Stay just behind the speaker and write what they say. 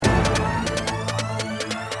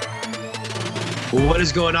What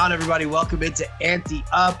is going on, everybody? Welcome into Ante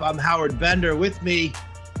Up. I'm Howard Bender. With me,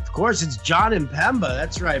 of course, it's John Impemba.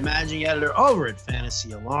 That's right, managing editor over at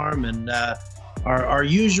Fantasy Alarm, and our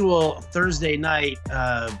usual Thursday night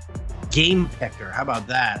game picker. How about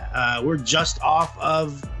that? We're just off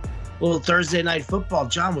of a little Thursday night football.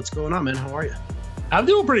 John, what's going on, man? How are you? I'm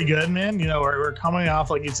doing pretty good, man. You know, we're coming off,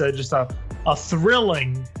 like you said, just a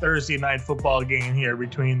thrilling Thursday night football game here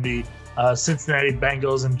between the Cincinnati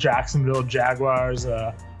Bengals and Jacksonville Jaguars.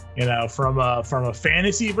 You know, from a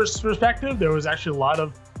fantasy perspective, there was actually a lot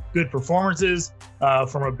of good performances.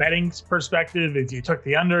 From a betting perspective, if you took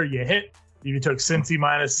the under, you hit. If you took Cincy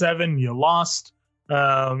 -7, you lost.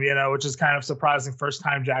 You know, which is kind of surprising. First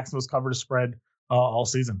time Jacksonville's covered a spread all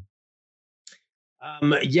season.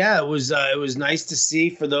 Yeah, it was nice to see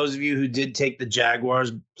for those of you who did take the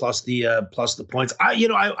Jaguars plus the points. I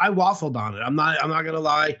waffled on it. I'm not gonna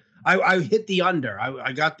lie. I hit the under.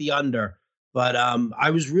 I got the under, but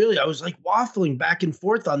I was like waffling back and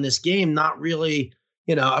forth on this game. Not really,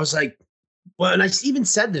 I was like, well, and I even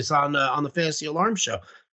said this on the Fantasy Alarm show.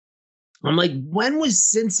 I'm like, when was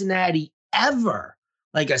Cincinnati ever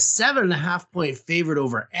like a 7.5 point favorite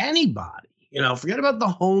over anybody? Forget about the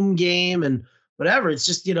home game and whatever. It's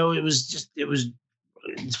just,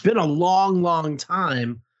 it's been a long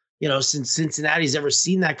time, since Cincinnati's ever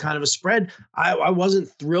seen that kind of a spread. I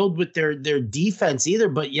wasn't thrilled with their defense either,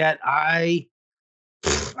 but yet I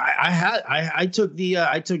took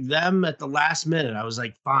them at the last minute. I was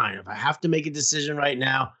like, fine, if I have to make a decision right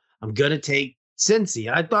now, I'm going to take Cincy.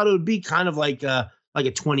 And I thought it would be kind of like a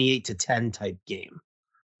 28-10 type game.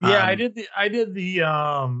 Yeah, I did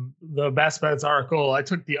the best bets article. I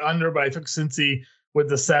took the under, but I took Cincy with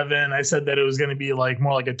the 7. I said that it was going to be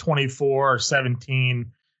more like a 24 or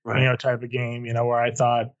 17, right, type of game, where I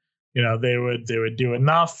thought, they would do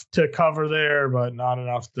enough to cover there, but not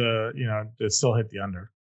enough to still hit the under.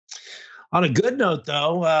 On a good note,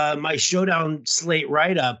 though, my showdown slate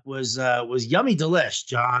write-up was Yummy Delish,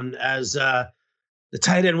 John, as the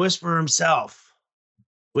tight end whisperer himself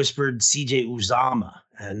whispered CJ Uzomah.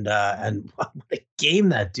 And what a game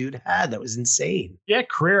that dude had. That was insane. Yeah,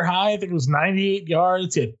 career high. I think it was 98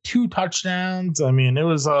 yards. He had 2 touchdowns. I mean, it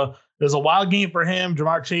was a wild game for him.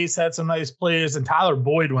 Jamar Chase had some nice plays, and Tyler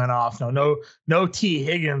Boyd went off. No T.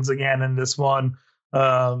 Higgins again in this one.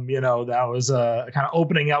 That was kind of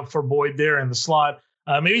opening up for Boyd there in the slot.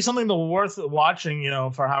 Maybe something worth watching,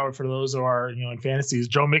 for Howard, for those who are, in fantasies.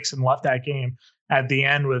 Joe Mixon left that game at the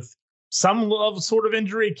end with some sort of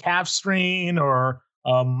injury, calf strain, or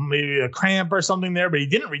maybe a cramp or something there, but he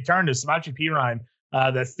didn't return to Samaje Perine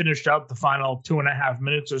that finished out the final 2.5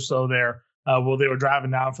 minutes or so there while they were driving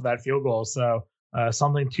down for that field goal. So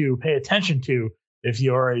something to pay attention to if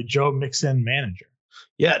you're a Joe Mixon manager.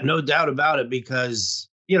 Yeah, no doubt about it, because,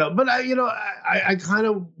 but I kind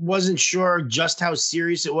of wasn't sure just how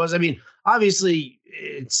serious it was. I mean, obviously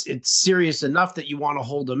it's serious enough that you want to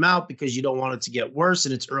hold him out because you don't want it to get worse,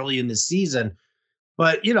 and it's early in the season.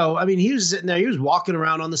 But, I mean, he was sitting there, he was walking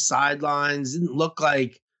around on the sidelines, didn't look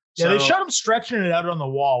like. Yeah, they showed him stretching it out on the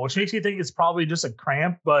wall, which makes me think it's probably just a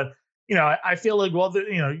cramp. But, I feel like, well,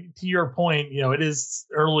 to your point, it is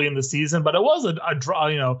early in the season, but it was a draw.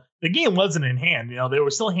 The game wasn't in hand. They were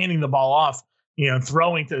still handing the ball off,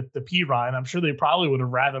 throwing to Perine. I'm sure they probably would have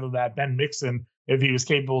rather that Ben Mixon if he was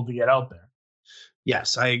capable to get out there.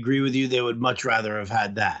 Yes, I agree with you. They would much rather have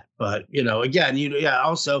had that. But, again,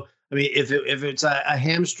 also, I mean, if it's a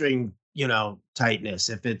hamstring, tightness,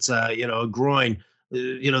 if it's a groin,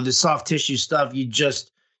 the soft tissue stuff,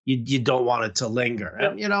 you don't want it to linger.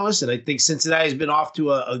 Yep. And listen, I think Cincinnati's been off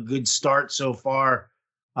to a good start so far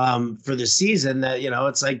for the season. That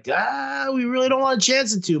it's like we really don't want to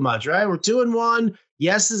chance it too much, right? We're 2-1.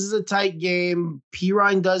 Yes, this is a tight game.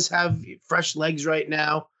 Perine does have fresh legs right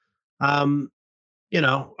now. I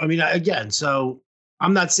mean, again, so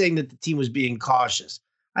I'm not saying that the team was being cautious.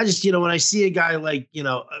 I just, when I see a guy like,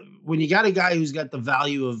 when you got a guy who's got the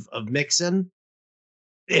value of Mixon,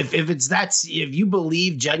 if you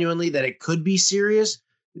believe genuinely that it could be serious,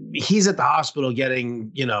 he's at the hospital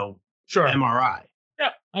getting, sure, MRI.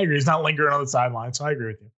 Yeah, I agree. He's not lingering on the sideline, so I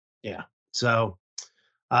agree with you. Yeah. So,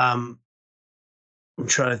 I'm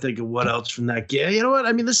trying to think of what else from that game. You know what?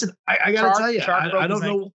 I mean, listen, I got to tell you, I don't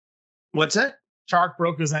know. What's that? Chark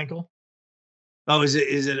broke his ankle. Oh, is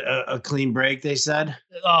it a clean break, they said?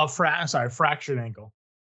 Fractured ankle.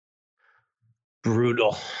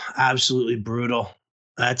 Brutal. Absolutely brutal.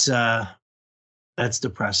 That's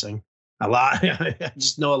depressing. I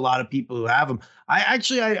just know a lot of people who have them. I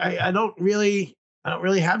don't really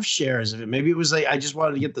have shares of it. Maybe it was like I just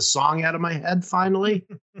wanted to get the song out of my head finally.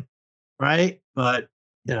 Right? But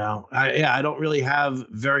I don't really have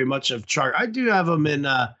very much of Chark. I do have him in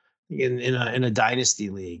a dynasty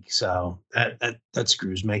league, so that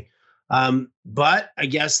screws me. But I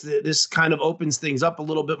guess this kind of opens things up a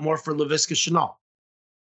little bit more for Laviska Shenault.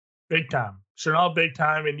 Big time. Shenault, big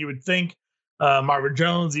time. And you would think Marvin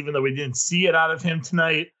Jones, even though we didn't see it out of him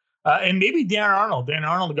tonight, and maybe Dan Arnold. Dan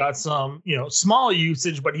Arnold got some, small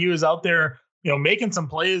usage, but he was out there, making some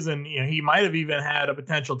plays, and he might have even had a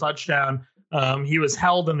potential touchdown. He was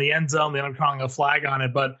held in the end zone. They ended up calling a flag on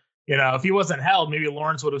it, but if he wasn't held, maybe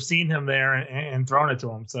Lawrence would have seen him there and thrown it to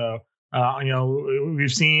him. So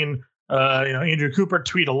we've seen Andrew Cooper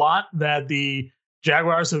tweet a lot that the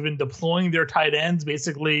Jaguars have been deploying their tight ends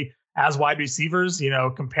basically as wide receivers.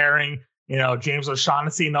 Comparing James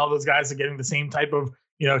O'Shaughnessy and all those guys are getting the same type of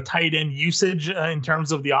tight end usage in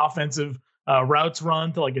terms of the offensive routes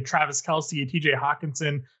run to like a Travis Kelce, a TJ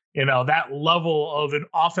Hawkinson. That level of an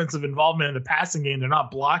offensive involvement in the passing game, they're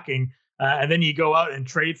not blocking. And then you go out and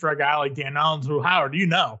trade for a guy like Dan Arnold, who, Howard,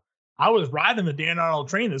 I was riding the Dan Arnold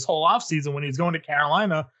train this whole offseason when he was going to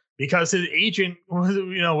Carolina because his agent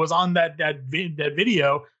was on that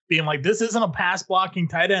video being like, this isn't a pass blocking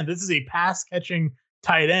tight end. This is a pass catching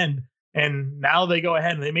tight end. And now they go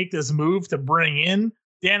ahead and they make this move to bring in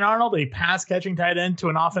Dan Arnold, a pass catching tight end, to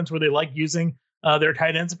an offense where they like using their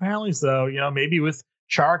tight ends apparently. So, maybe with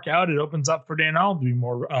Chark out, it opens up for Dan Arnold to be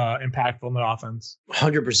more impactful in the offense.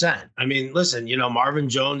 100%. I mean, listen, Marvin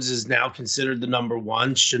Jones is now considered the number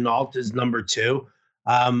one. Shenault is number two.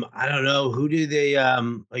 I don't know, who do they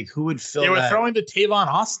who would fill? They were that? throwing to Tavon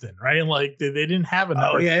Austin, right? Like they didn't have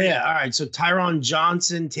another. Oh yeah. All right, so Tyron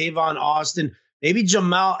Johnson, Tavon Austin, maybe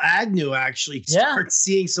Jamal Agnew actually starts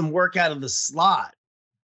seeing some work out of the slot,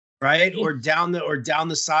 right? Or down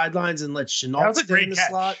the sidelines and let Shenault stay in the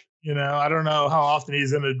slot. I don't know how often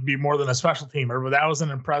he's going to be more than a special teamer, but that was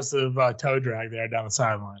an impressive toe drag there down the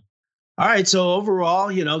sideline. All right. So overall,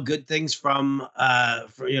 good things from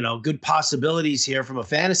good possibilities here from a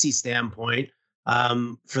fantasy standpoint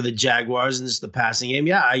for the Jaguars and just the passing game.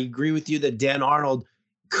 Yeah, I agree with you that Dan Arnold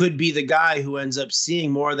could be the guy who ends up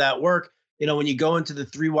seeing more of that work. When you go into the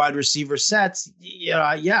 3 wide receiver sets,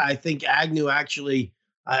 I think Agnew actually,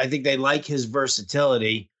 I think they like his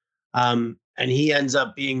versatility. And he ends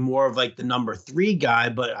up being more of like the number 3 guy,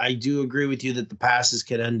 but I do agree with you that the passes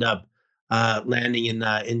could end up landing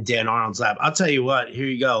in Dan Arnold's lap. I'll tell you what, here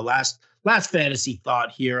you go. Last fantasy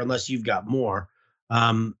thought here, unless you've got more.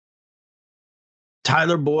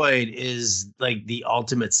 Tyler Boyd is like the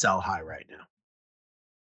ultimate sell high right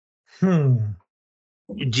now.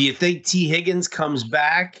 Do you think T. Higgins comes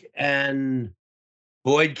back and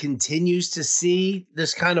Boyd continues to see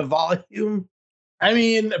this kind of volume? I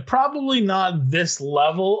mean, probably not this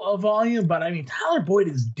level of volume, but I mean, Tyler Boyd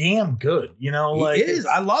is damn good. He is.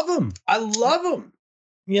 I love him. I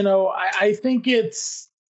think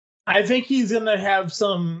he's going to have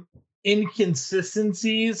some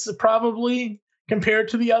inconsistencies probably compared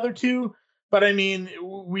to the other two. But I mean,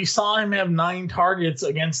 we saw him have 9 targets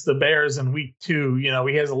against the Bears in week 2. He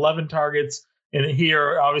has 11 targets in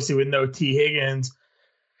here, obviously with no T. Higgins.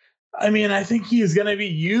 I mean, I think he's going to be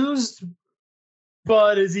used.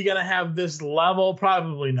 But is he going to have this level?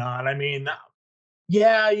 Probably not. I mean,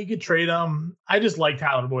 yeah, you could trade him. I just like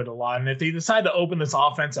Tyler Boyd a lot. And if they decide to open this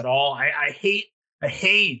offense at all, I hate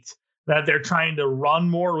that they're trying to run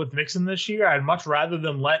more with Mixon this year. I'd much rather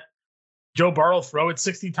them let Joe Burrow throw it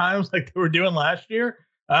 60 times like they were doing last year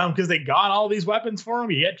because they got all these weapons for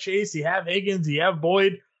him. You get Chase, you have Higgins, you have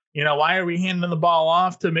Boyd. Why are we handing the ball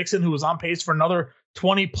off to Mixon, who was on pace for another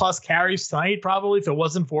 20 plus carries tonight? Probably, if it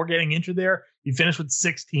wasn't for getting injured there, you finished with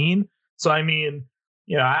 16. So, I mean,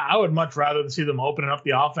 I would much rather see them opening up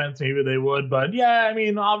the offense. Maybe they would. But, yeah, I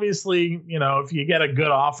mean, obviously, if you get a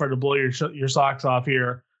good offer to blow your socks off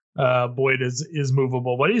here, Boyd is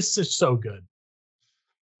movable. But he's just so good.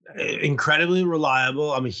 Incredibly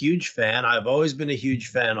reliable. I'm a huge fan. I've always been a huge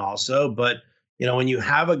fan also. But, when you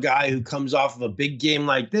have a guy who comes off of a big game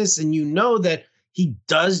like this and that he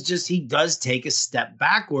does take a step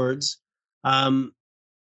backwards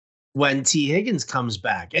when T. Higgins comes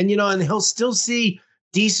back. And, and he'll still see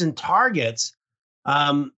decent targets.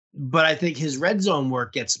 But I think his red zone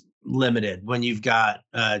work gets limited when you've got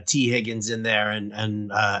T. Higgins in there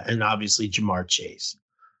and obviously Jamar Chase.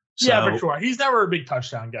 So, yeah, for sure. He's never a big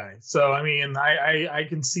touchdown guy. So, I mean, I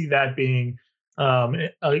can see that being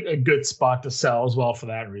a good spot to sell as well for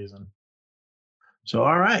that reason. So,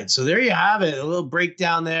 all right. So there you have it. A little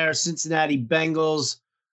breakdown there. Cincinnati Bengals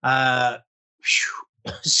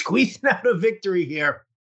squeezing out a victory here.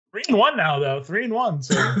 3-1 now, though. 3-1.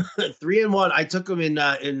 So 3-1. I took them in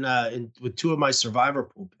with 2 of my survivor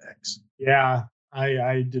pool picks. Yeah.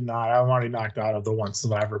 I did not. I'm already knocked out of the one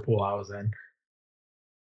survivor pool I was in.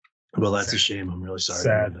 Well, that's a shame. I'm really sorry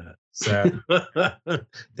Sad. about Sad. that.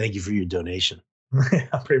 Thank you for your donation. Yeah,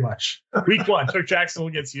 pretty much. Week 1, took Jacksonville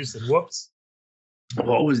against Houston. Whoops.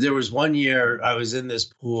 There was one year I was in this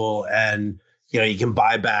pool, and you can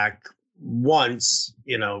buy back once,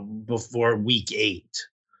 before week 8.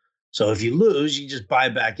 So if you lose, you just buy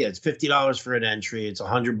back in. It's $50 for an entry. It's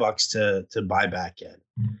 $100 to buy back in.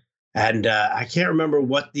 And I can't remember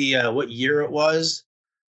what year it was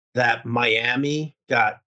that Miami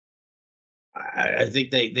got. I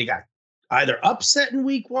think they got either upset in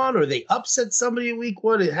week 1 or they upset somebody in week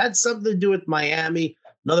 1. It had something to do with Miami.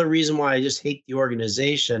 Another reason why I just hate the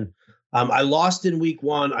organization. I lost in week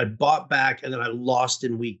 1. I bought back, and then I lost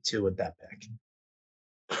in week 2 with that pick.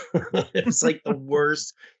 It was like the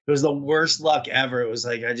worst. It was the worst luck ever. It was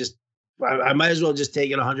like I might as well just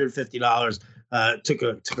take it $150. Took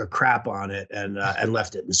a crap on it and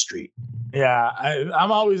left it in the street. Yeah, I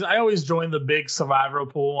always join the big survivor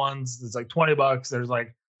pool ones. It's like $20. There's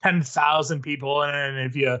like 10,000 people in it, and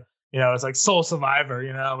if it's like sole survivor.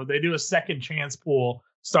 But they do a second chance pool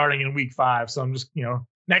starting in week 5. So I'm just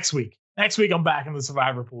next week I'm back in the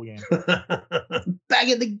survivor pool game. Back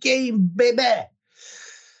in the game, baby.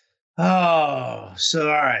 Oh, so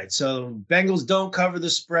all right. So Bengals don't cover the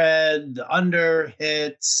spread. The under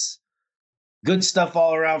hits. Good stuff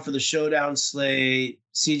all around for the showdown slate.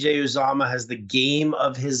 CJ Uzomah has the game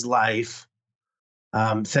of his life.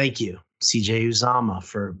 Thank you, CJ Uzomah,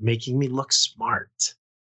 for making me look smart.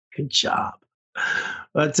 Good job.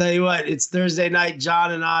 But I'll tell you what, it's Thursday night.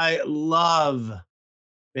 John and I love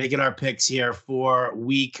making our picks here for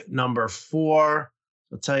week number 4.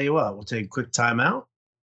 I'll tell you what, we'll take a quick timeout,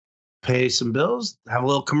 pay some bills, have a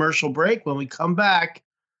little commercial break. When we come back,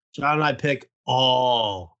 John and I pick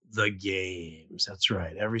all the games. That's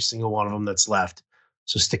right. Every single one of them that's left.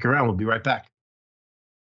 So stick around. We'll be right back.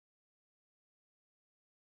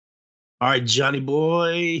 All right, Johnny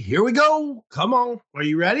boy, here we go. Come on. Are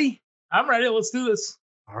you ready? I'm ready. Let's do this.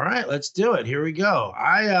 All right, let's do it. Here we go.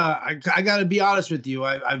 I got to be honest with you.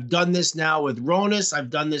 I've done this now with Ronis. I've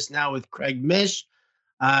done this now with Craig Mish.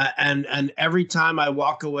 And every time I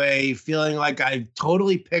walk away feeling like I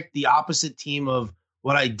totally picked the opposite team of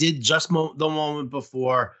what I did just the moment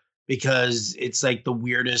before, because it's like the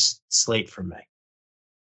weirdest slate for me.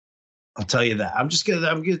 I'll tell you that. I'm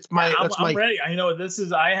ready. I know this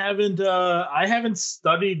is. I haven't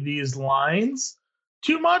studied these lines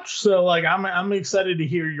too much, so like I'm excited to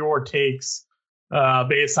hear your takes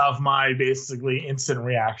based off my basically instant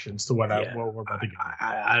reactions to what we're about to get.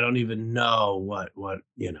 I don't even know what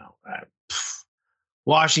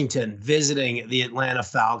Washington visiting the Atlanta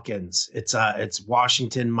Falcons. It's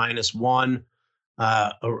Washington -1,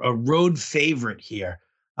 a road favorite here.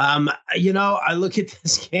 I look at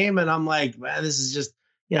this game and I'm like, man, this is just,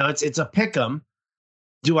 it's a pick 'em.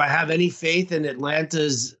 Do I have any faith in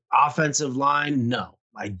Atlanta's offensive line? No,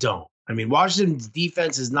 I don't. I mean, Washington's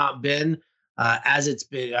defense has not been as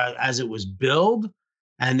it was billed,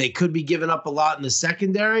 and they could be giving up a lot in the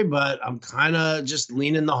secondary, but I'm kind of just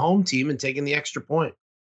leaning the home team and taking the extra point.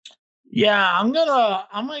 Yeah, I'm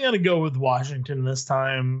gonna go with Washington this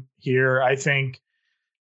time here. I think,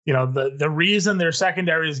 the reason their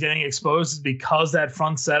secondary is getting exposed is because that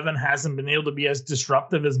front seven hasn't been able to be as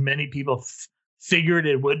disruptive as many people figured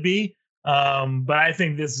it would be. But I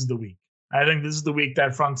think this is the week. I think this is the week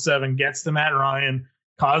that front seven gets to Matt Ryan,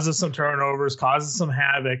 causes some turnovers, causes some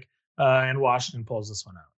havoc, and Washington pulls this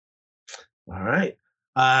one out. All right.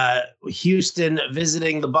 Houston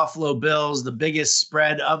visiting the Buffalo Bills, the biggest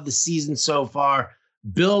spread of the season so far.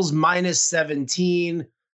 Bills -17.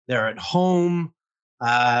 They're at home.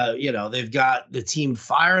 They've got the team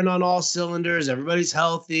firing on all cylinders. Everybody's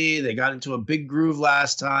healthy. They got into a big groove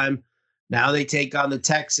last time. Now they take on the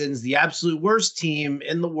Texans, the absolute worst team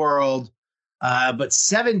in the world. But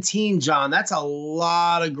 17, John, that's a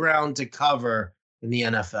lot of ground to cover in the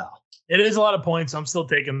NFL. It is a lot of points. I'm still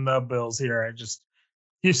taking the Bills here.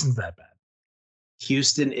 Houston's that bad.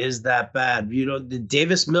 Houston is that bad. The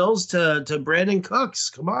Davis Mills to Brandon Cooks.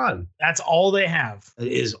 Come on. That's all they have. It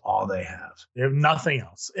is all they have. They have nothing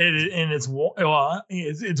else. It's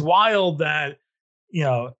wild that,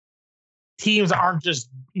 teams aren't just,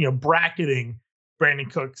 bracketing Brandon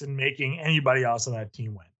Cooks and making anybody else on that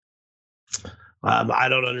team win. I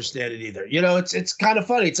don't understand it either. It's kind of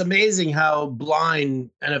funny. It's amazing how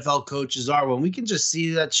blind NFL coaches are when we can just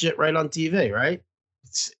see that shit right on TV, right?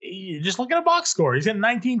 You just look at a box score. He's got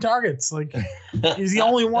 19 targets. Like he's the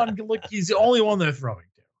only one. He's the only one they're throwing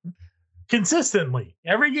to. consistently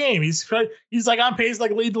every game. He's like on pace,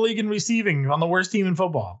 like lead the league in receiving on the worst team in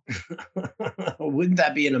football. Wouldn't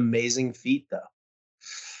that be an amazing feat, though?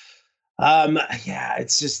 Yeah,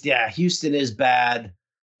 it's just, Houston is bad.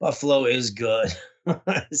 Buffalo is good.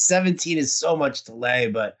 17 is so much to lay,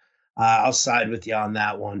 but I'll side with you on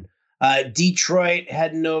that one. Detroit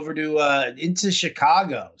heading over to into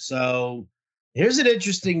Chicago. So here's an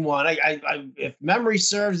interesting one. I if memory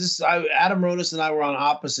serves, Adam Rodas and I were on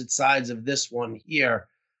opposite sides of this one here.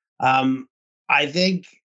 I think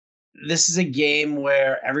this is a game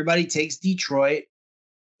where everybody takes Detroit.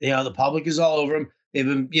 The public is all over them. They've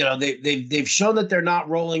been, they've shown that they're not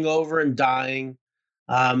rolling over and dying.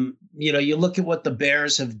 You look at what the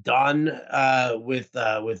Bears have done with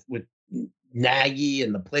Nagy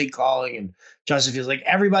and the play calling and Justin Fields. Like,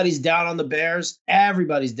 everybody's down on the Bears.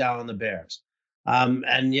 Everybody's down on the Bears. And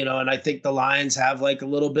I think the Lions have like a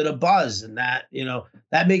little bit of buzz, and that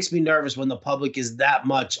makes me nervous when the public is that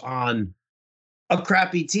much on a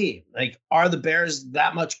crappy team. Like, are the Bears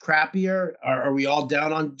that much crappier? Are we all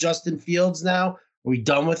down on Justin Fields now? Are we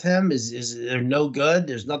done with him? Is there no good?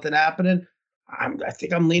 There's nothing happening. I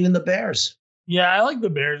think I'm leaning the Bears. Yeah, I like the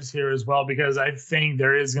Bears here as well, because I think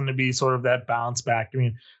there is going to be sort of that bounce back. I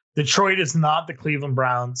mean, Detroit is not the Cleveland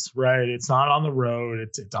Browns, right? It's not on the road.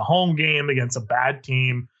 It's a home game against a bad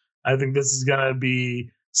team. I think this is going to be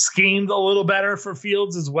schemed a little better for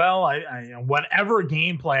Fields as well. Whatever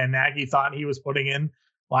game plan Nagy thought he was putting in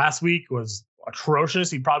last week was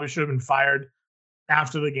atrocious. He probably should have been fired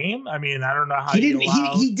after the game. I mean, I don't know how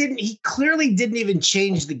he clearly didn't even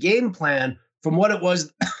change the game plan from what it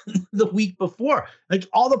was the week before. Like,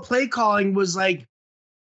 all the play calling was like,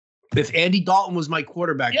 if Andy Dalton was my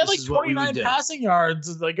quarterback, this is what we would do. 29 passing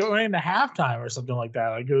yards, like going into halftime or something like that.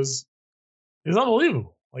 Like, it was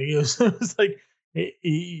unbelievable. Like, it was like,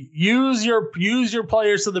 use your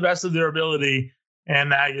players to the best of their ability.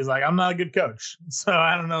 And Nagy's like, I'm not a good coach, so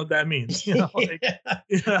I don't know what that means.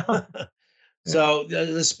 So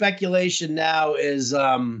the speculation now is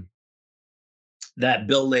that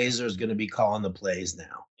Bill Lazor is going to be calling the plays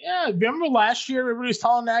now. Yeah, remember last year everybody was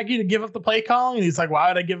telling Nagy to give up the play calling, and he's like, "Why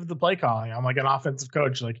would I give up the play calling? I'm like an offensive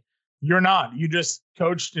coach." Like, you're not. You just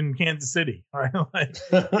coached in Kansas City, right? Like,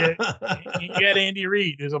 you had Andy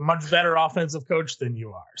Reid, who's a much better offensive coach than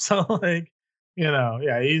you are. So, like,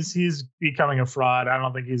 he's becoming a fraud. I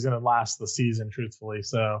don't think he's going to last the season, truthfully.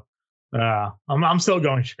 So, I'm still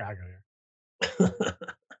going Chicago here.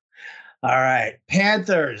 All right.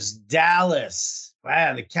 Panthers, Dallas.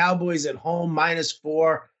 Man, the Cowboys at home,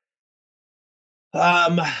 -4.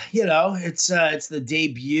 It's the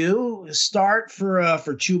debut start for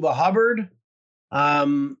Chuba Hubbard.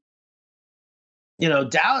 Dallas.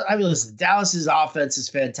 I mean, listen, Dallas's offense is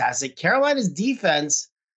fantastic. Carolina's defense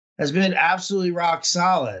has been absolutely rock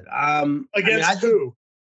solid. Against who?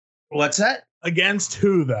 What's that? Against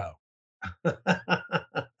who, though?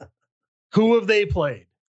 Who have they played?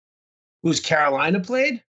 Who's Carolina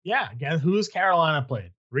played? Yeah, again, who's Carolina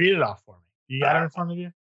played? Read it off for me. You got it in front of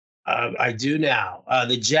you? I do now.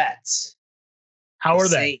 The Jets. How are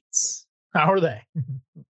they? Saints. How are they?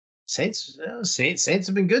 Saints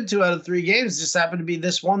have been good 2 out of 3 games. Just happened to be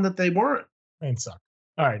this one that they weren't. Saints suck.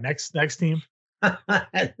 All right, next team.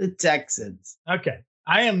 The Texans. Okay.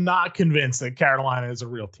 I am not convinced that Carolina is a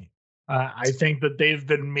real team. I think that they've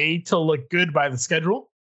been made to look good by the schedule.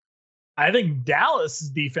 I think Dallas'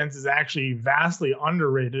 defense is actually vastly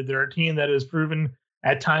underrated. They're a team that has proven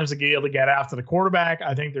at times to be able to get after the quarterback.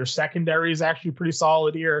 I think their secondary is actually pretty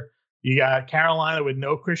solid here. You got Carolina with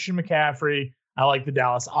no Christian McCaffrey. I like the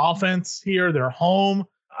Dallas offense here. They're home.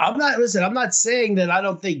 I'm not saying that I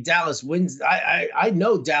don't think Dallas wins. I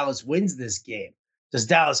know Dallas wins this game. Does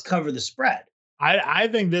Dallas cover the spread? I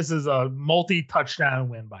think this is a multi-touchdown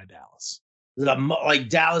win by Dallas. Like,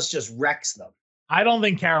 Dallas just wrecks them. I don't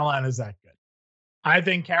think Carolina is that good. I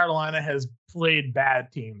think Carolina has played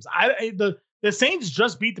bad teams. The Saints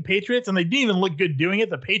just beat the Patriots, and they didn't even look good doing it.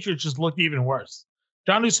 The Patriots just looked even worse.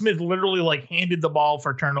 Jonnu Smith literally handed the ball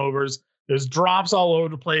for turnovers. There's drops all over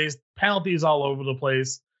the place, penalties all over the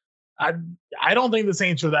place. I don't think the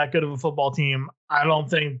Saints are that good of a football team. I don't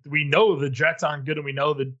think we know the Jets aren't good, and we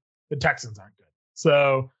know the Texans aren't good.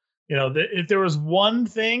 So, if there was one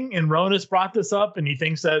thing, and Ronas brought this up, and he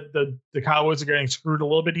thinks that the Cowboys are getting screwed a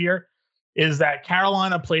little bit here, is that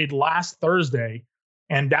Carolina played last Thursday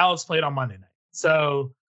and Dallas played on Monday night.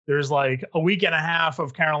 So there's like a week and a half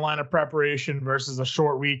of Carolina preparation versus a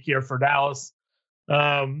short week here for Dallas.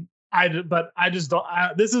 I just don't.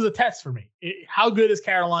 This is a test for me. How good is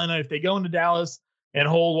Carolina? If they go into Dallas and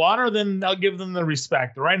hold water, then I'll give them the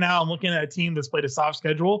respect. Right now, I'm looking at a team that's played a soft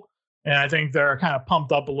schedule And I think they're kind of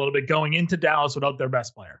pumped up a little bit going into Dallas without their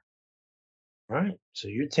best player. All right. So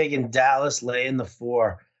you're taking Dallas laying the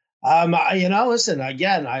 4. Listen,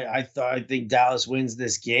 again, I think Dallas wins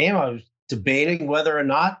this game. I was debating whether or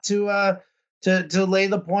not to lay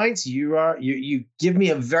the points. You give me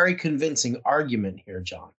a very convincing argument here,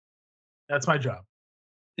 John. That's my job.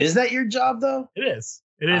 Is that your job, though? It is.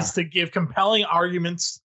 It is to give compelling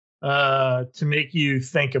arguments to make you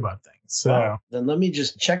think about things. So then let me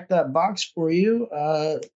just check that box for you.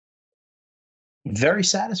 Very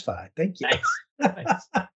satisfied. Thank you. Nice.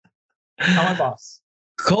 Tell my boss.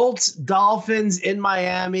 Colts, Dolphins in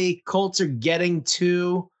Miami. Colts are getting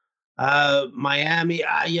 2. Miami,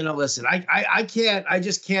 listen, I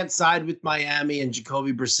just can't side with Miami and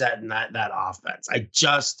Jacoby Brissett and that offense.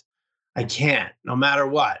 I can't, no matter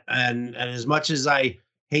what. And as much as I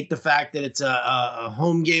hate the fact that it's a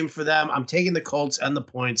home game for them, I'm taking the Colts and the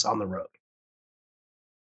points on the road.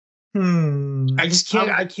 I just can't.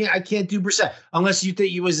 I can't do Brissett unless you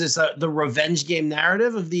think it was the revenge game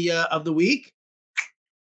narrative of the week.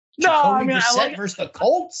 No, Jacoby Brissett versus the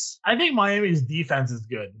Colts. I think Miami's defense is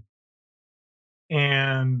good,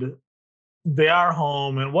 and they are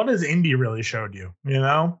home. And what has Indy really showed you?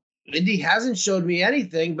 Indy hasn't showed me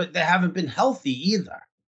anything, but they haven't been healthy either.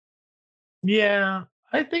 Yeah,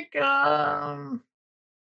 I think.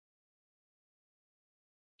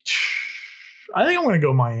 I think I'm going to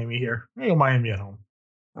go Miami here. I'm going to go Miami at home.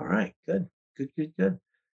 All right, good. You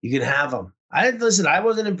can have them. I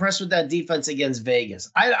wasn't impressed with that defense against Vegas.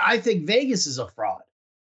 I think Vegas is a fraud.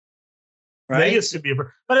 Right? Vegas could be,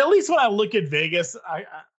 but at least when I look at Vegas,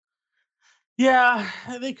 yeah,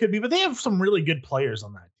 they could be, but they have some really good players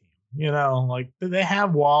on that team. Like they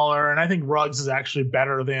have Waller, and I think Ruggs is actually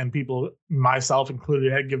better than people, myself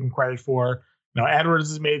included, had given credit for. Edwards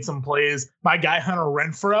has made some plays. My guy Hunter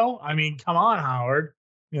Renfrow. I mean, come on, Howard.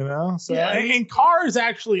 So yeah. And Carr has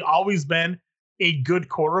actually always been a good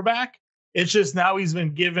quarterback. It's just now he's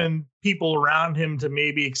been given people around him to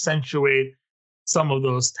maybe accentuate some of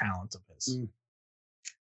those talents of his.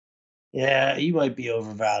 Yeah, you might be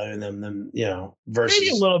overvaluing them, versus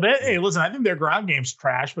maybe a little bit. Hey, listen, I think their ground game's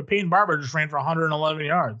trash, but Peyton Barber just ran for 111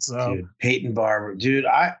 yards. So dude, Peyton Barber, dude,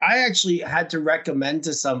 I actually had to recommend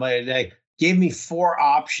to somebody today. Gave me 4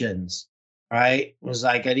 options, right? Was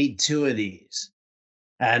like, I need 2 of these.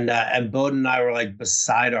 And Bowden and I were like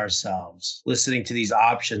beside ourselves listening to these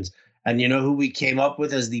options. And you know who we came up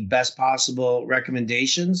with as the best possible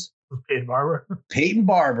recommendations? Peyton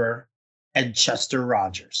Barber and Chester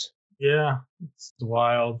Rogers. Yeah, it's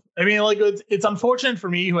wild. I mean, like it's unfortunate for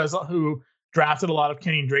me who drafted a lot of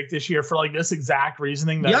Kenny Drake this year for like this exact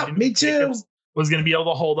reasoning that me too. Jacobs was going to be able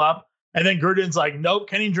to hold up. And then Gruden's like, nope,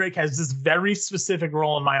 Kenny Drake has this very specific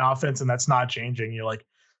role in my offense, and that's not changing. You're like,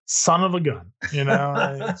 son of a gun,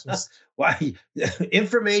 It's just why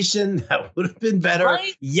information that would have been better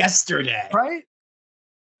yesterday, right?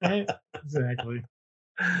 Exactly.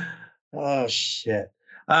 Oh shit!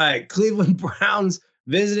 All right, Cleveland Browns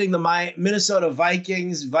visiting the Minnesota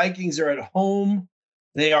Vikings. Vikings are at home.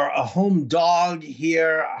 They are a home dog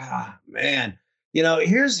here. Man,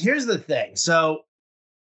 here's the thing. So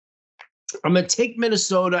I'm going to take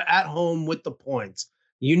Minnesota at home with the points.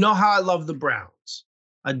 You know how I love the Browns.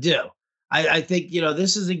 I do. I think,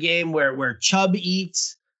 this is a game where Chubb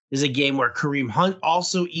eats. This is a game where Kareem Hunt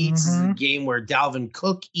also eats. This is a game where Dalvin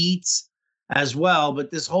Cook eats as well.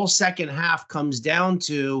 But this whole second half comes down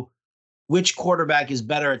to which quarterback is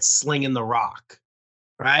better at slinging the rock,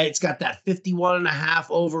 right? It's got that 51.5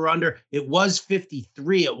 over under. It was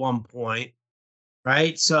 53 at one point,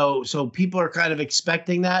 right? So people are kind of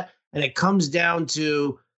expecting that. And it comes down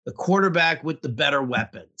to the quarterback with the better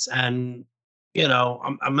weapons. And,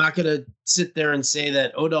 I'm not going to sit there and say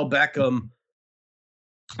that Odell Beckham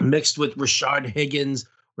mixed with Rashard Higgins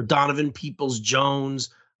or Donovan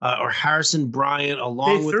Peoples-Jones or Harrison Bryant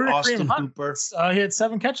along with Austin Hooper. He had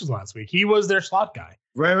 7 catches last week. He was their slot guy.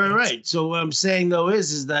 Right. So what I'm saying, though,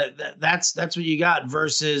 is that's what you got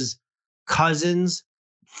versus Cousins,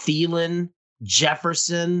 Thielen,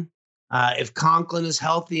 Jefferson. If Conklin is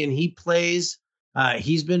healthy and he plays,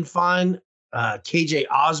 he's been fine. KJ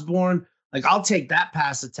Osborne, like I'll take that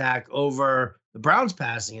pass attack over the Browns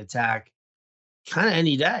passing attack kind of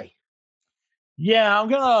any day. Yeah, I'm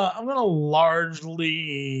gonna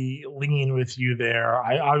largely lean with you there.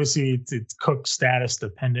 Obviously it's Cook status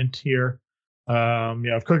dependent here.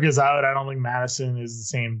 If Cook is out, I don't think Madison is the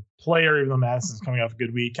same player, even though Madison's coming off a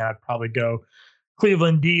good week. I'd probably go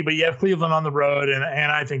Cleveland D, but you have Cleveland on the road, and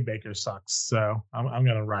I think Baker sucks. So I'm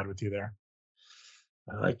going to ride with you there.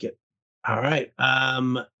 I like it. All right.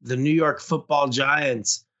 The New York Football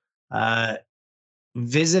Giants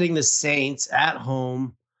visiting the Saints at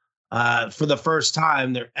home for the first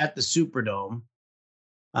time. They're at the Superdome.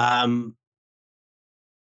 Um,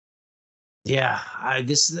 yeah,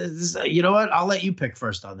 this you know what? I'll let you pick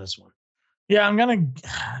first on this one. Yeah, I'm gonna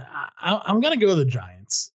go the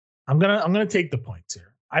Giants. I'm gonna take the points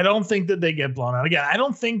here. I don't think that they get blown out again. I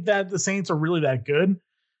don't think that the Saints are really that good.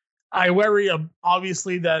 I worry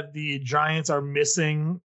obviously that the Giants are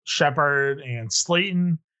missing Shepard and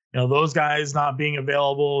Slayton. Those guys not being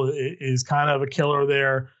available is kind of a killer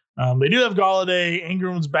there. They do have Golladay,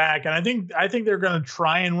 Ingram's back, and I think they're going to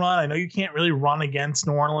try and run. I know you can't really run against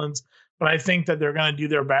New Orleans, but I think that they're going to do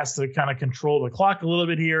their best to kind of control the clock a little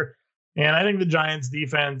bit here. And I think the Giants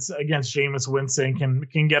defense against Jameis Winston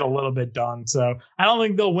can get a little bit done. So I don't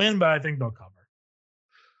think they'll win, but I think they'll cover.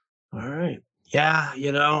 All right. Yeah,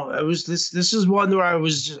 it was this is one where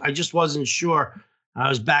I just wasn't sure. I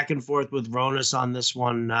was back and forth with Ronas on this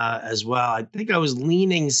one as well. I think I was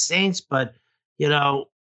leaning Saints, but I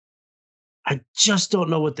just don't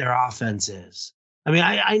know what their offense is. I mean,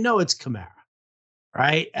 I know it's Kamara,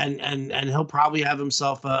 right? And he'll probably have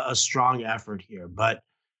himself a strong effort here, but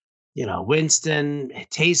Winston,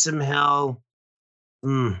 Taysom Hill,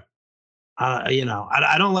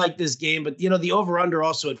 I don't like this game, but the over/under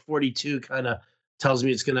also at 42 kind of tells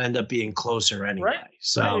me it's going to end up being closer anyway. Right.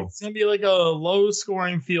 So right. It's going to be like a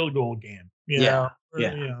low-scoring field goal game.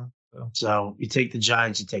 So you take the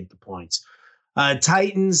Giants, you take the points.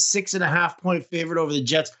 Titans 6.5-point favorite over the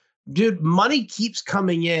Jets. Dude, money keeps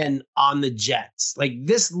coming in on the Jets. Like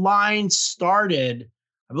this line started,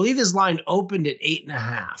 I believe this line opened at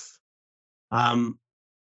 8.5.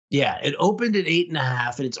 Yeah, it opened at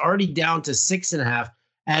 8.5, and it's already down to 6.5.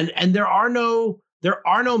 And there are no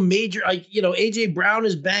major, AJ Brown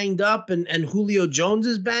is banged up and Julio Jones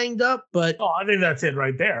is banged up, but I think that's it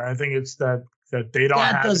right there. I think it's that they don't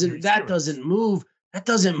have that doesn't move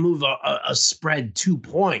a spread 2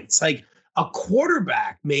 points. Like a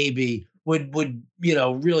quarterback maybe would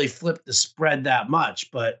really flip the spread that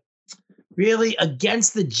much, but really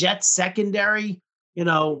against the Jets secondary,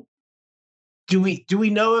 do we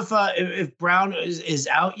know if Brown is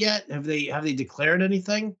out yet? Have they declared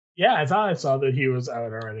anything? Yeah, I thought I saw that he was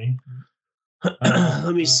out already.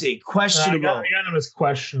 Let me see. Questionable. I got him as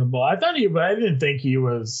questionable. I thought but I didn't think he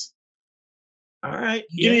was. All right.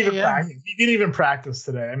 He didn't even practice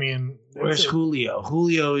today. I mean, where's Julio?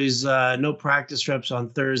 Julio is no practice reps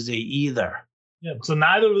on Thursday either. Yeah, so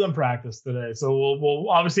neither of them practiced today. So we'll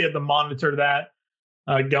obviously have to monitor that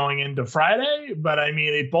going into Friday. But I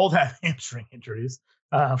mean, they both have hamstring injuries.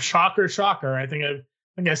 Shocker. I think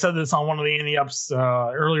I said this on one of the Andy Ups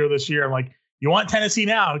earlier this year. I'm like, you want Tennessee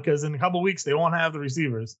now because in a couple of weeks they won't have the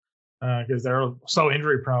receivers because they're so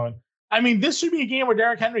injury prone. I mean, this should be a game where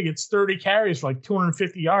Derrick Henry gets 30 carries for like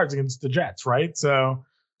 250 yards against the Jets, right? So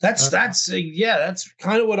that's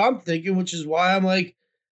kind of what I'm thinking, which is why I'm like,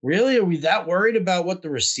 really, are we that worried about what the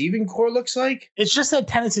receiving core looks like? It's just that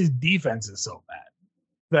Tennessee's defense is so bad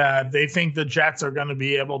that they think the Jets are going to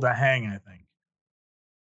be able to hang, I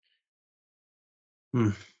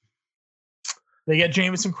think. They get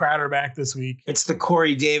Jamison Crowder back this week. It's the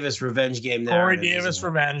Corey Davis revenge game narrative. Corey Davis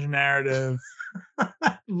revenge narrative.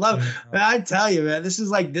 Love it. I tell you, man, this is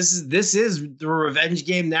the revenge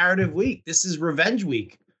game narrative week. This is revenge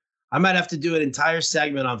week. I might have to do an entire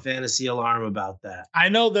segment on Fantasy Alarm about that. I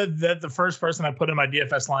know that the first person I put in my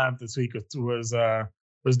DFS lineup this week was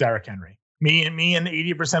Derrick Henry. Me and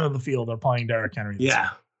 80% of the field are playing Derrick Henry. Yeah.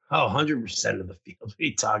 Week. 100% of the field. What are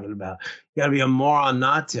you talking about? You got to be a moron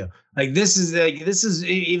not to. This is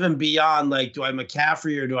even beyond do I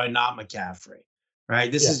McCaffrey or do I not McCaffrey?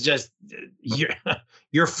 Right? This is just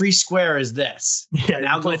your free square is this. Yeah,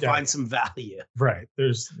 now go find some value. Right.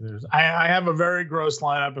 I have a very gross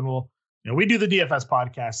lineup, and we do the DFS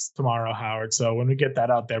podcast tomorrow, Howard. So when we get that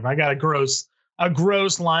out there, I got a gross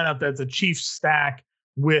lineup that's a Chiefs stack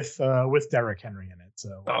with Derrick Henry in it.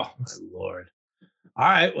 So my Lord. All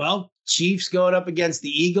right. Well, Chiefs going up against the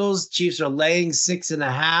Eagles. Chiefs are laying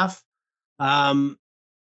 6.5.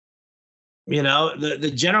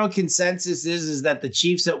 The general consensus is that the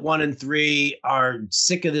Chiefs at 1-3 are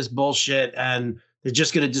sick of this bullshit and they're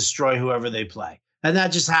just going to destroy whoever they play. And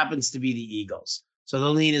that just happens to be the Eagles. So the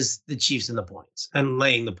lean is the Chiefs in the points and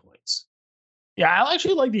laying the points. Yeah, I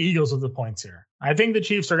actually like the Eagles with the points here. I think the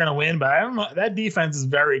Chiefs are going to win, but I don't know. That defense is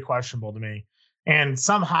very questionable to me. And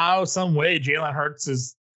somehow, some way, Jalen Hurts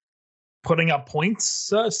is putting up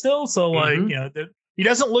points still. So, he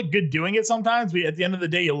doesn't look good doing it sometimes. But at the end of the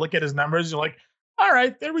day, you look at his numbers, you're like, all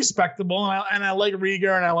right, they're respectable. And I like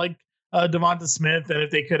Rieger and I like Devonta Smith. And if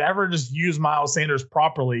they could ever just use Miles Sanders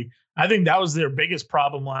properly, I think that was their biggest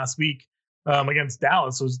problem last week. against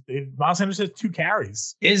Dallas. Miles Sanders has 2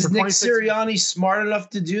 carries. Is Nick Sirianni smart enough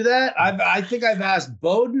to do that? I think I've asked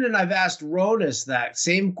Bowden and I've asked Ronis that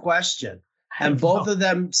same question. And both of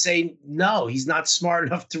them say, no, he's not smart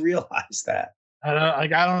enough to realize that. I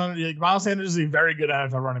don't know. Miles Sanders is a very good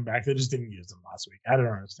NFL running back. They just didn't use him last week. I don't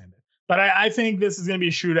understand it. But I think this is going to be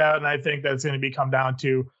a shootout, and I think that's going to come down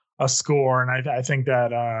to a score. And I think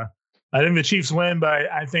that I think the Chiefs win,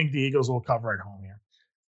 but I think the Eagles will cover at home here.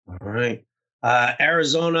 All right.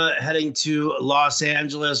 Arizona heading to Los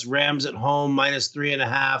Angeles. Rams at home,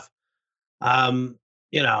 -3.5.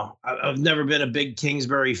 I've never been a big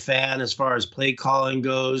Kingsbury fan as far as play calling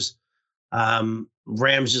goes.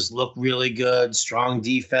 Rams just look really good. Strong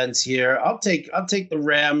defense here. I'll take the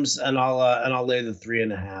Rams and I'll lay the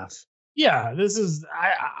 3.5. Yeah, this is.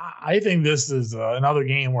 I think this is another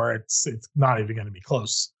game where it's not even going to be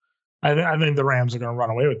close. I think the Rams are going to run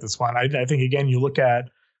away with this one. I think again, you look at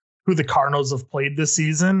who the Cardinals have played this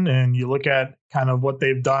season, and you look at kind of what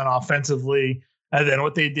they've done offensively, and then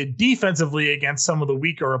what they did defensively against some of the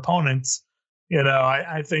weaker opponents.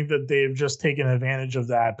 I think that they've just taken advantage of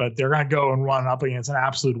that, but they're going to go and run up against an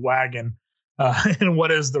absolute wagon. And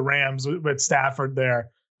what is the Rams with Stafford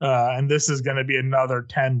there? And this is going to be another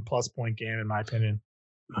 10-plus point game, in my opinion.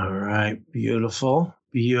 All right. Beautiful.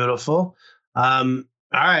 All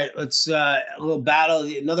right. Let's another battle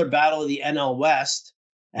of the NL West.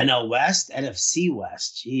 NFC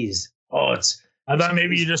West. Jeez. I thought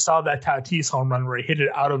maybe you just saw that Tatis home run where he hit it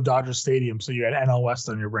out of Dodger Stadium, so you had NL West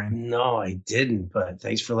on your brain. No, I didn't, but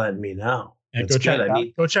thanks for letting me know. Yeah,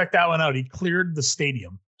 go check that one out. He cleared the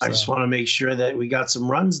stadium. So. I just want to make sure that we got some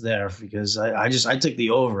runs there because I took the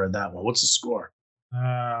over at that one. What's the score? Oh,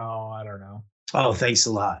 I don't know. Oh, thanks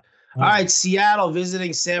a lot. All right, Seattle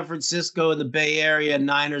visiting San Francisco in the Bay Area.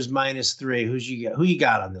 Niners -3. Who you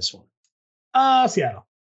got on this one? Seattle.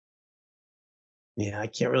 Yeah, I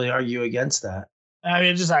can't really argue against that. I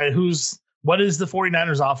mean, what is the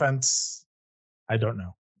 49ers offense? I don't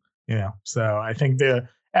know. So I think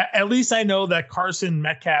at least I know that Carson,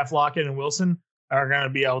 Metcalf, Lockett, and Wilson are going to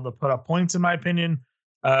be able to put up points, in my opinion.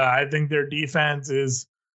 I think their defense is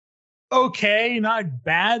okay, not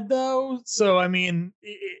bad though. So, I mean,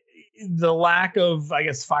 the lack of, I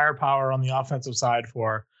guess, firepower on the offensive side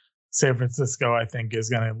for San Francisco, I think, is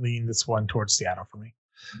going to lean this one towards Seattle for me.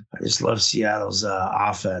 I just love Seattle's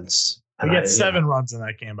offense. We get 7 runs in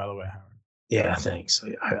that game, by the way, Howard. Yeah, thanks.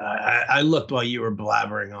 I looked while you were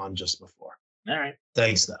blabbering on just before. All right.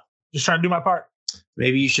 Thanks, though. Just trying to do my part.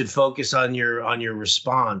 Maybe you should focus on your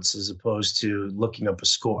response as opposed to looking up a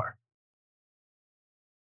score.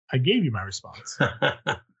 I gave you my response.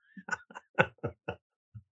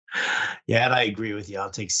 Yeah, and I agree with you.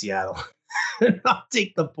 I'll take Seattle. I'll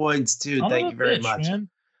take the points, too. Thank you very much. Man.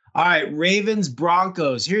 All right, Ravens,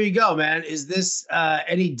 Broncos. Here you go, man. Is this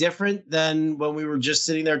any different than when we were just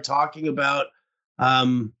sitting there talking about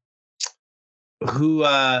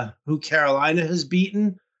who Carolina has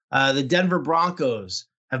beaten? The Denver Broncos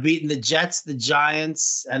have beaten the Jets, the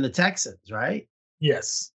Giants, and the Texans, right?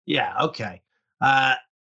 Yes. Yeah, okay.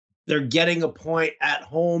 They're getting a point at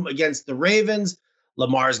home against the Ravens.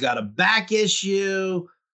 Lamar's got a back issue.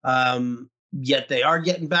 Yet they are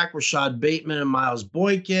getting back Rashad Bateman and Miles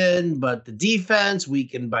Boykin, but the defense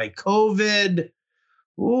weakened by COVID.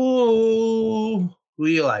 Ooh, who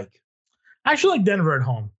do you like? I actually like Denver at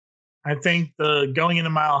home. I think the going into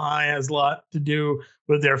Mile High has a lot to do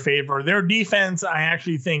with their favor. Their defense, I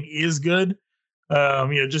actually think, is good.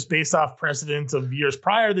 Just based off precedents of years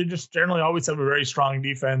prior, they just generally always have a very strong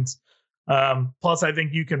defense. Plus, I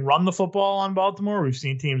think you can run the football on Baltimore. We've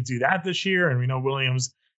seen teams do that this year, and we know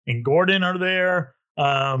Williams and Gordon are there.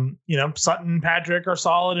 Sutton, Patrick are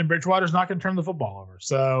solid, and Bridgewater's not going to turn the football over.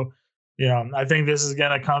 So, I think this is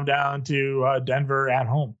going to come down to Denver at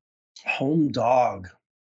home. Home dog.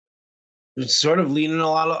 It's sort of leaning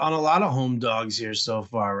on a lot of home dogs here so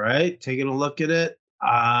far, right? Taking a look at it.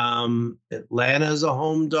 Atlanta's a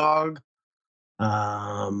home dog.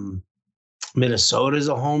 Minnesota's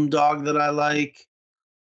a home dog that I like.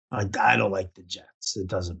 I don't like the Jets. It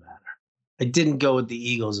doesn't matter. I didn't go with the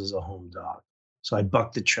Eagles as a home dog, so I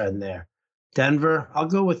bucked the trend there. Denver, I'll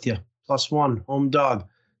go with you. +1, home dog.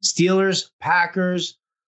 Steelers, Packers,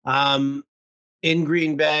 in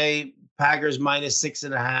Green Bay, Packers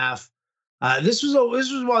 -6.5. This was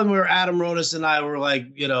one where Adam Ronis and I were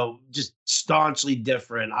like, just staunchly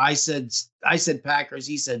different. I said Packers,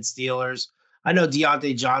 he said Steelers. I know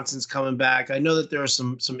Deontay Johnson's coming back. I know that there are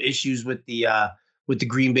some issues with the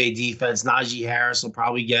Green Bay defense. Najee Harris will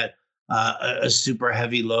probably get a super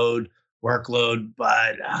heavy workload,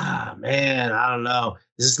 but man, I don't know.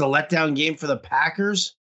 Is this the letdown game for the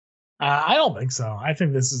Packers? I don't think so. I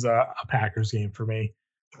think this is a Packers game for me.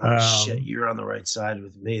 Oh shit, you're on the right side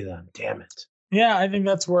with me then. Damn it. Yeah, I think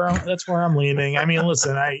that's where I'm leaning. I mean,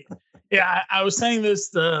 listen, I was saying this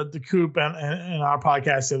the Coop and our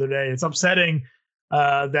podcast the other day. It's upsetting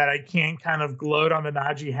that I can't kind of gloat on the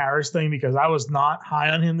Najee Harris thing because I was not high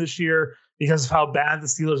on him this year because of how bad the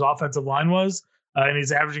Steelers' offensive line was, and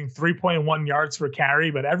he's averaging 3.1 yards per carry.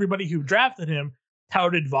 But everybody who drafted him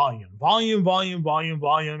touted volume, and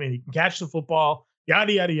he can catch the football,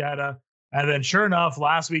 yada yada yada. And then, sure enough,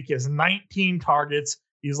 last week he has 19 targets.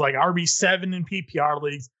 He's like RB7 in PPR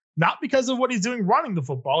leagues, not because of what he's doing running the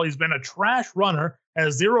football. He's been a trash runner,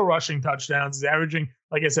 has 0 rushing touchdowns. He's averaging,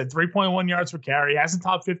 like I said, 3.1 yards per carry. He hasn't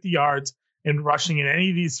topped 50 yards in rushing in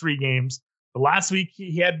any of these 3 games. But last week,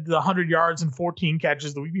 he had the 100 yards and 14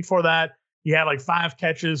 catches. The week before that, he had like 5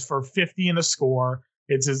 catches for 50 and a score.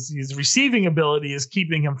 It's his receiving ability is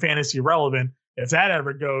keeping him fantasy relevant. If that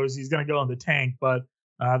ever goes, he's going to go in the tank. But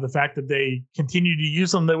the fact that they continue to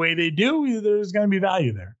use them the way they do, there's going to be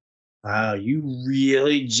value there. Wow, you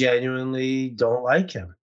really genuinely don't like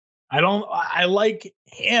him. I like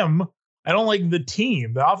him. I don't like the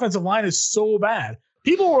team. The offensive line is so bad.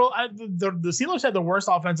 People were the Steelers had the worst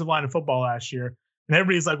offensive line in football last year, and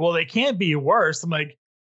everybody's like, "Well, they can't be worse." I'm like,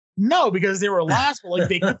 "No, because they were last, but like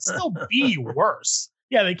they could still be worse."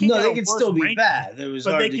 Yeah, they can. No, they can still be bad. It was,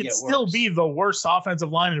 but they can still be the worst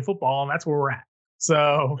offensive line in football, and that's where we're at.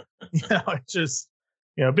 So, it's just,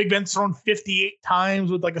 Big Ben's thrown 58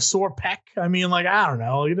 times with like a sore pec. I mean, like, I don't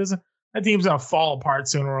know. That team's gonna fall apart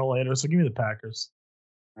sooner or later. So give me the Packers.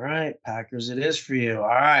 All right, Packers, it is for you. All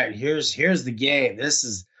right, here's the game. This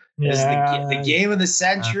is the game of the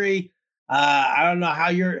century. I don't know how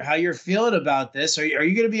you're feeling about this. Are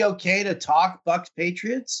you going to be okay to talk Bucs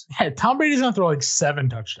Patriots? Yeah, Tom Brady's going to throw like 7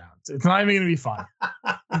 touchdowns. It's not even going to be fun.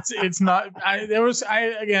 It's not.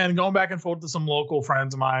 Again, going back and forth to some local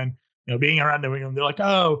friends of mine, being around New England, they're like,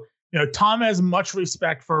 oh, Tom has much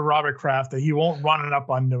respect for Robert Kraft that he won't run it up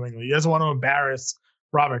on New England. He doesn't want to embarrass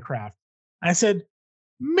Robert Kraft. I said,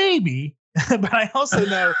 maybe, but I also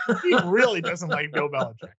know he really doesn't like Bill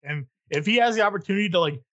Belichick. And if he has the opportunity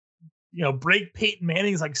to break Peyton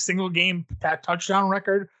Manning's like single game touchdown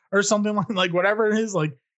record or something like whatever it is,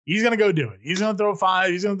 like he's going to go do it. He's going to throw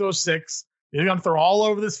 5. He's going to throw 6. He's going to throw all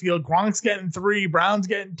over this field. Gronk's getting 3. Brown's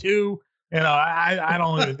getting 2. I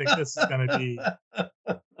don't even think this is going to be.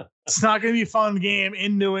 It's not going to be a fun game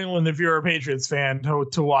in New England if you're a Patriots fan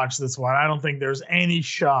to watch this one. I don't think there's any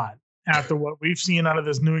shot after what we've seen out of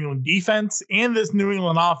this New England defense and this New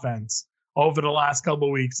England offense over the last couple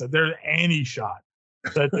of weeks that there's any shot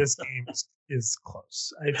that this game is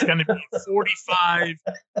close. It's going to be 45-10,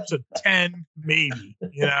 maybe.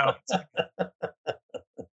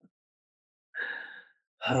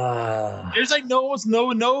 There's like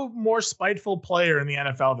no more spiteful player in the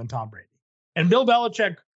NFL than Tom Brady. And Bill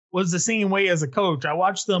Belichick was the same way as a coach. I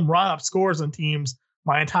watched them run up scores on teams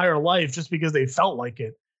my entire life just because they felt like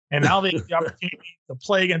it. And now they have the opportunity to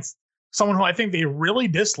play against someone who I think they really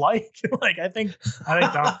dislike. I think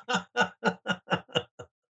Tom.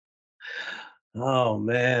 Oh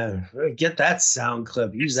man, get that sound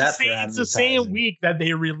clip. Use that for advertising. It's the same week that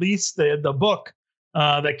they released the book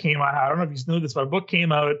that came out. I don't know if you knew this, but a book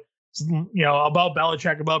came out, about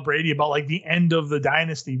Belichick, about Brady, about like the end of the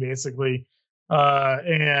dynasty, basically.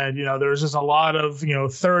 And there was just a lot of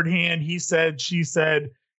third hand, he said, she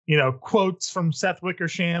said, quotes from Seth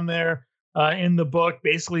Wickersham there in the book,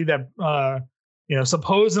 basically that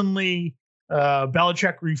supposedly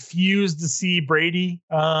Belichick refused to see Brady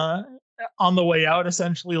on the way out,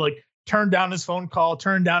 essentially, like turned down his phone call,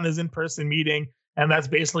 turned down his in-person meeting. And that's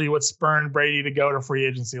basically what spurned Brady to go to free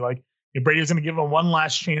agency. Like Brady was going to give him one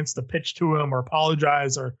last chance to pitch to him or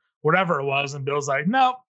apologize or whatever it was. And Bill's like,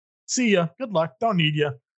 nope, see ya. Good luck. Don't need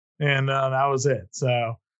you. And that was it.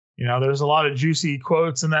 So, there's a lot of juicy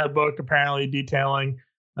quotes in that book, apparently detailing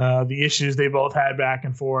the issues they both had back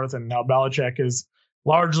and forth. And now Belichick is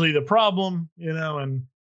largely the problem, and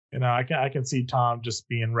I can see Tom just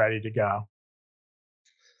being ready to go.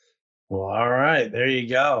 Well, all right, there you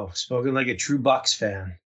go. Spoken like a true Bucs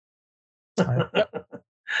fan. Yep.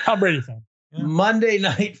 Tom Brady fan. Yeah. Monday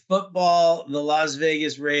Night Football, the Las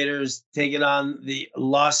Vegas Raiders taking on the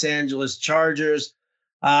Los Angeles Chargers.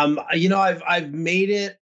 I've made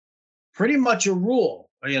it pretty much a rule,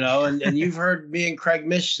 and you've heard me and Craig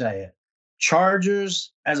Mish say it.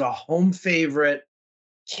 Chargers as a home favorite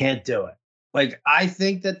can't do it. Like, I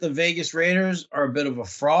think that the Vegas Raiders are a bit of a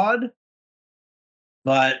fraud,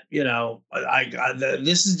 but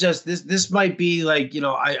this is just this might be like,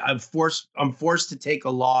 I'm forced to take a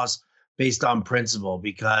loss based on principle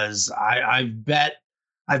because I've bet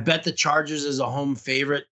I've bet the Chargers as a home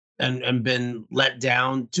favorite and been let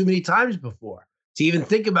down too many times before to even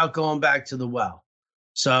think about going back to the well.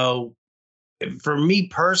 So for me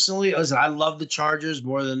personally, listen, I love the Chargers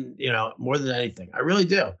more than anything. I really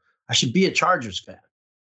do. I should be a Chargers fan.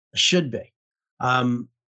 I should be. You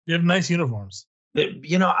have nice uniforms.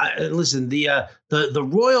 Listen, the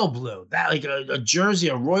royal blue, that like a jersey,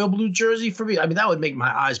 a royal blue jersey for me. I mean, that would make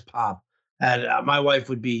my eyes pop, and my wife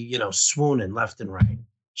would be, swooning left and right.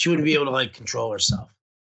 She wouldn't be able to like control herself.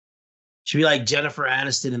 She'd be like Jennifer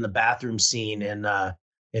Aniston in the bathroom scene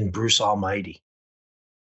in Bruce Almighty.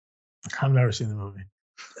 I've never seen the movie.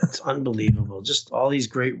 It's unbelievable. Just all these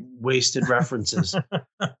great wasted references.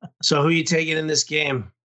 So who are you taking in this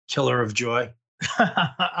game? Killer of Joy.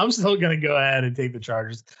 I'm still going to go ahead and take the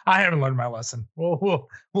Chargers. I haven't learned my lesson.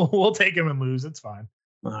 We'll take him and lose. It's fine.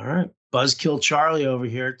 All right. Buzzkill Charlie over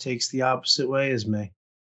here takes the opposite way as me.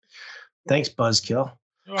 Thanks, Buzzkill.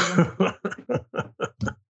 You're welcome.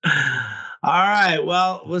 All right.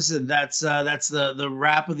 Well, listen, that's the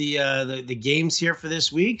wrap of the games here for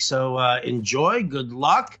this week. So enjoy. Good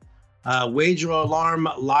luck. Wager Alarm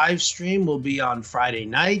live stream will be on Friday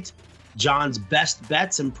night. John's best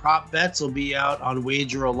bets and prop bets will be out on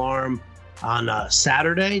Wager Alarm on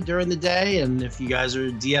Saturday during the day. And if you guys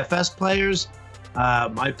are DFS players,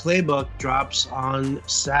 my playbook drops on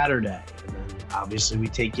Saturday. And then obviously we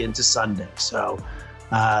take you into Sunday. So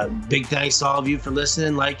big thanks to all of you for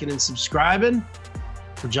listening, liking, and subscribing.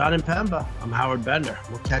 For John and Pemba, I'm Howard Bender.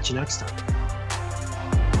 We'll catch you next time.